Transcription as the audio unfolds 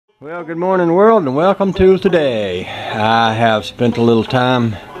Well, good morning world and welcome to today. I have spent a little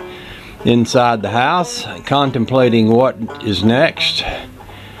time inside the house contemplating what is next,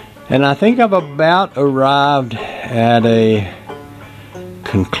 and I think I've about arrived at a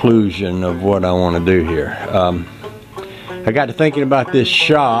conclusion of what I want to do here. I got to thinking about this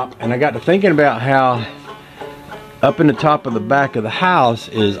shop, and I got to thinking about how up in the top of the back of the house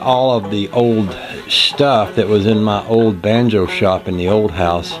is all of the old stuff that was in my old banjo shop in the old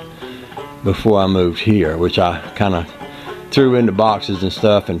house before I moved here, which I kind of threw into boxes and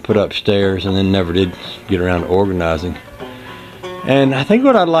stuff and put upstairs and then never did get around to organizing. And I think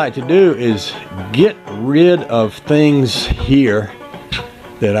what I'd like to do is get rid of things here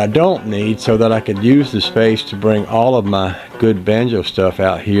that I don't need so that I could use the space to bring all of my good banjo stuff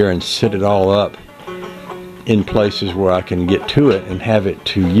out here and sit it all up in places where I can get to it and have it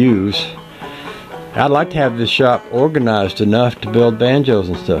to use. I'd like to have this shop organized enough to build banjos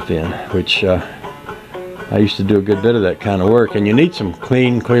and stuff in, which I used to do a good bit of that kind of work. And you need some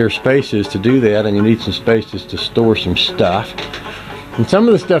clean, clear spaces to do that, and you need some spaces to store some stuff. And some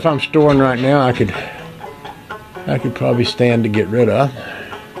of the stuff I'm storing right now I could probably stand to get rid of.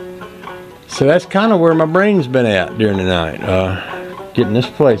 So that's kind of where my brain's been at during the night, getting this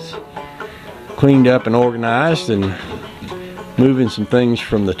place cleaned up and organized, and moving some things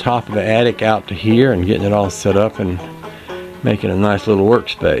from the top of the attic out to here and getting it all set up and making a nice little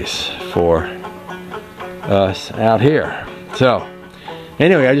workspace for us out here. So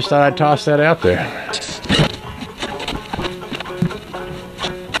anyway, I just thought I'd toss that out there.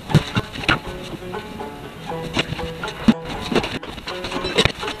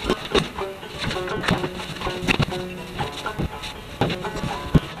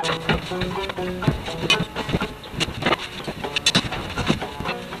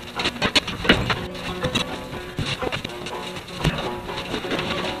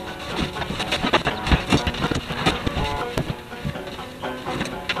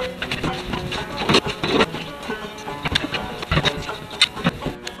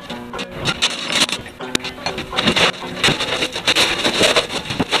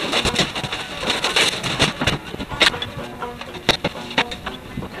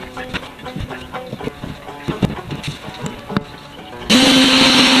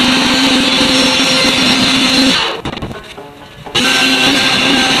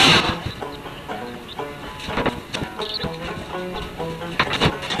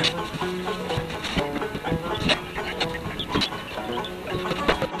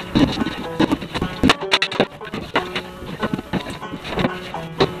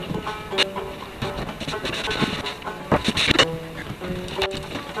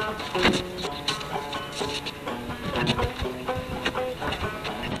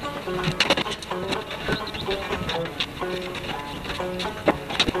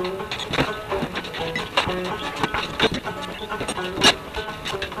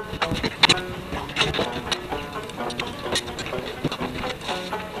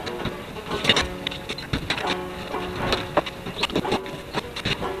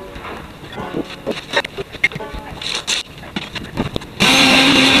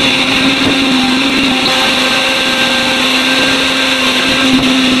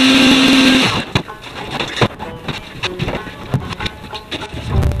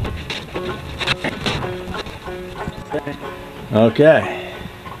 Okay,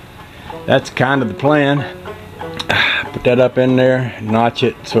 that's kind of the plan. Put that up in there, notch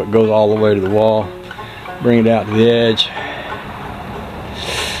it so it goes all the way to the wall, bring it out to the edge.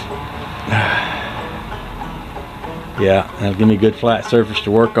 Yeah, that'll give me a good flat surface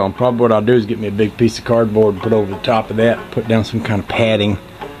to work on. Probably what I'll do is get me a big piece of cardboard and put over the top of that, put down some kind of padding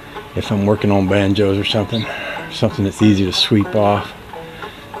if I'm working on banjos or something that's easy to sweep off.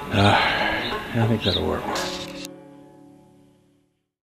 I think that'll work.